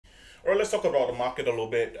Right, let's talk about the market a little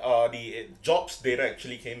bit. The jobs data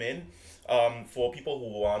actually came in. For people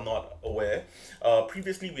who are not aware,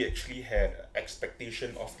 previously we actually had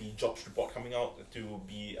expectation of the jobs report coming out to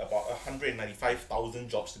be about 195,000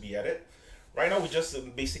 jobs to be added. Right now, we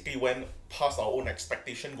just basically went past our own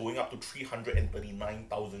expectation, going up to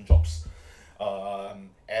 339,000 jobs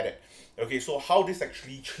added. Okay, so how this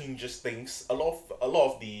actually changes things? A lot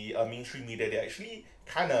of the mainstream media, they actually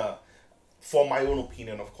kind of, for my own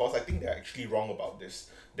opinion, of course, I think they're actually wrong about this.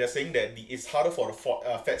 They're saying that it's harder for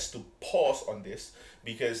the Feds to pause on this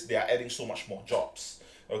because they are adding so much more jobs.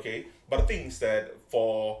 Okay, but the thing is that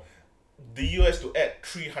for the US to add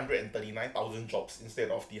 339,000 jobs instead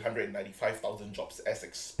of the 195,000 jobs as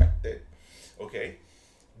expected, okay,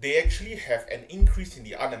 they actually have an increase in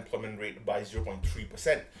the unemployment rate by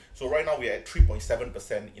 0.3%. So right now we're at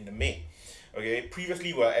 3.7% in the May. Okay,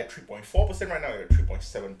 previously we were at 3.4%, right now we're at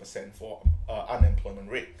 3.7% for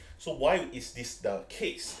unemployment rate. So why is this the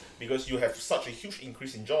case? Because you have such a huge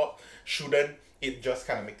increase in job, shouldn't it just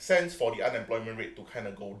kind of make sense for the unemployment rate to kind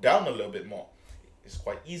of go down a little bit more? It's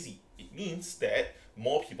quite easy. It means that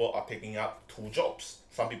more people are taking up two jobs.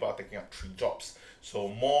 Some people are taking up three jobs. So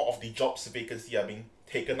more of the jobs vacancy are being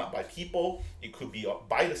taken up by people. It could be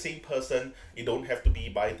by the same person. It don't have to be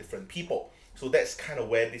by different people. So that's kind of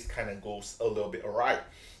where this kind of goes a little bit awry.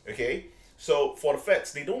 Okay. So for the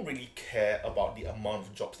Feds, they don't really care about the amount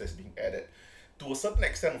of jobs that's being added. To a certain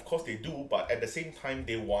extent, of course, they do, but at the same time,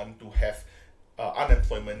 they want to have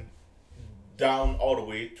unemployment down all the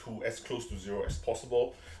way to as close to zero as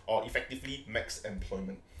possible, or effectively max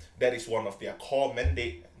employment. That is one of their core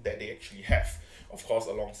mandate that they actually have. Of course,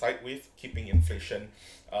 alongside with keeping inflation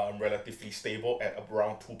relatively stable at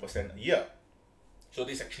around 2% a year. So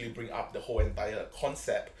this actually bring up the whole entire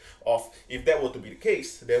concept of, if that were to be the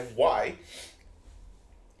case, then why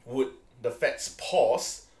would the Feds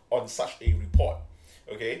pause on such a report?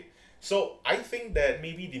 Okay, so I think that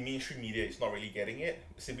maybe the mainstream media is not really getting it,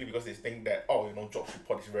 simply because they think that, oh, jobs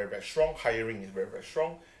report is very, very strong, hiring is very, very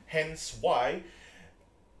strong. Hence why,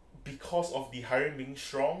 because of the hiring being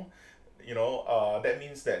strong, that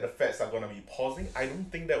means that the Feds are going to be pausing. I don't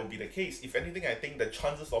think that will be the case. If anything, I think the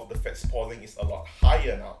chances of the Feds pausing is a lot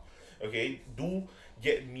higher now. Okay, don't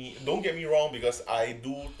get me wrong, because I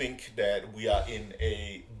do think that we are in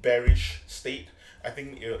a bearish state. I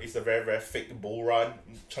think it's a very, very fake bull run.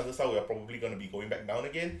 Chances are we are probably going to be going back down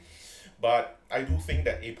again. But I do think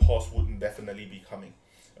that a pause would definitely be coming.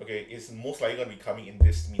 Okay, it's most likely going to be coming in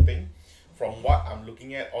this meeting. From what I'm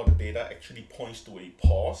looking at, all the data actually points to a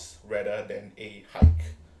pause rather than a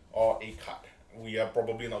hike or a cut. We are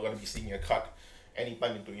probably not going to be seeing a cut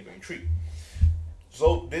anytime in 2023.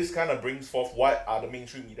 So this kind of brings forth, why are the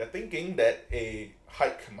mainstream media thinking that a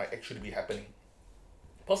hike might actually be happening?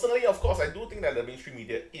 Personally, of course, I do think that the mainstream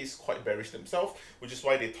media is quite bearish themselves, which is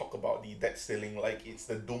why they talk about the debt ceiling like it's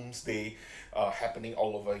the doomsday happening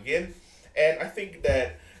all over again. And I think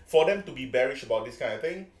that for them to be bearish about this kind of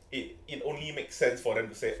thing, it only makes sense for them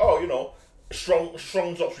to say, oh,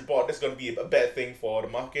 strong jobs report, that's going to be a bad thing for the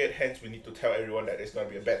market. Hence, we need to tell everyone that it's going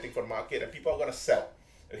to be a bad thing for the market and people are going to sell.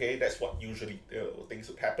 Okay, that's what usually things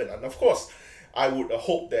would happen. And of course, I would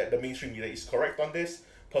hope that the mainstream media is correct on this.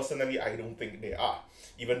 Personally, I don't think they are.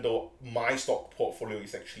 Even though my stock portfolio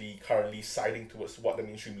is actually currently siding towards what the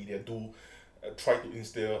mainstream media do try to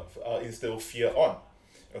instill fear on.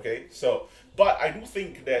 Okay, so, but I do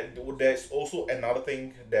think that there's also another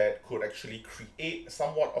thing that could actually create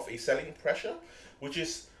somewhat of a selling pressure, which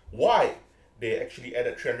is why they actually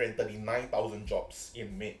added 339,000 jobs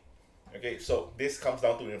in May. Okay, so this comes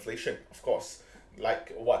down to inflation, of course.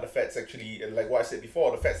 Like what I said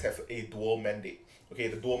before, the Feds have a dual mandate. Okay,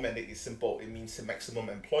 the dual mandate is simple. It means maximum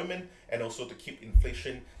employment and also to keep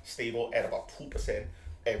inflation stable at about 2%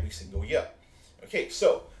 every single year. Okay,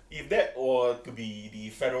 so if that were to be the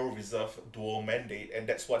Federal Reserve dual mandate, and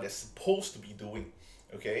that's what they're supposed to be doing,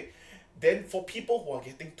 okay, then for people who are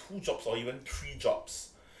getting two jobs or even three jobs,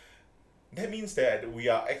 that means that we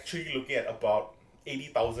are actually looking at about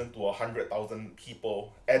 80,000 to 100,000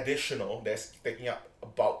 people additional that's taking up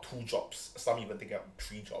about two jobs, some even taking up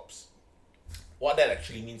three jobs. What that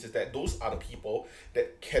actually means is that those are the people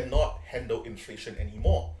that cannot handle inflation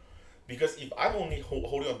anymore. Because if I'm only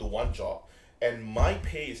holding on to one job, and my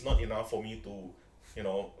pay is not enough for me to,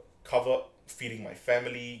 cover feeding my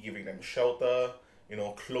family, giving them shelter,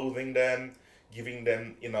 clothing them, giving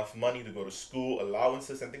them enough money to go to school,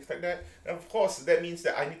 allowances and things like that. And of course, that means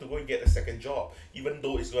that I need to go and get a second job. Even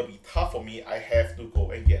though it's going to be tough for me, I have to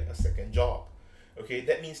go and get a second job. Okay,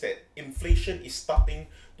 that means that inflation is starting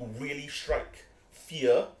to really strike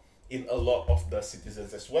fear in a lot of the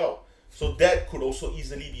citizens as well. So that could also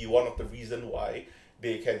easily be one of the reason why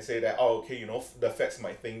they can say that, oh, okay, the Feds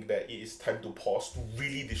might think that it is time to pause to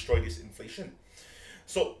really destroy this inflation.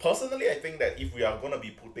 So personally, I think that if we are gonna be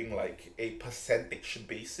putting like a percentage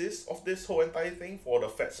basis of this whole entire thing for the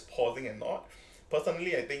Feds pausing and not,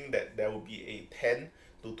 personally, I think that there will be a 10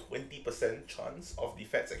 to 20% chance of the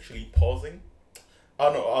Feds actually pausing.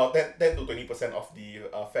 No, 10 to 20% of the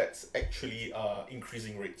Feds actually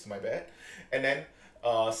increasing rates, my bad. And then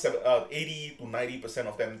 80 to 90%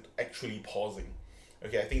 of them actually pausing.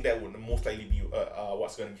 Okay, I think that would most likely be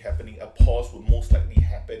what's going to be happening. A pause would most likely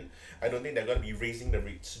happen. I don't think they're going to be raising the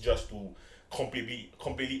rates just to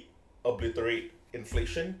completely obliterate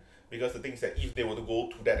inflation. Because the thing is that if they were to go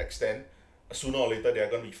to that extent, sooner or later they're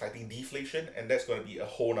going to be fighting deflation, and that's going to be a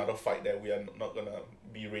whole nother fight that we are not going to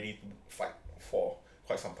be ready to fight for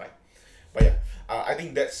quite some time. But yeah, I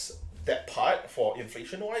think that's that part for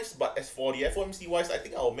inflation wise. But as for the FOMC wise, I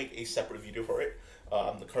think I'll make a separate video for it.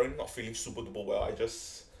 I'm currently not feeling super duper well.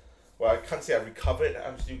 I can't say I recovered.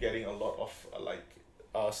 I'm still getting a lot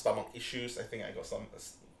of stomach issues. I think I got some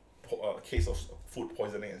case of food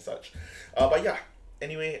poisoning and such. But yeah,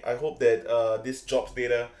 anyway, I hope that this jobs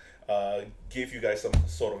data gave you guys some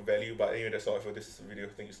sort of value. But anyway, that's all for this video.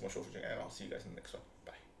 Thank you so much for watching, and I'll see you guys in the next one.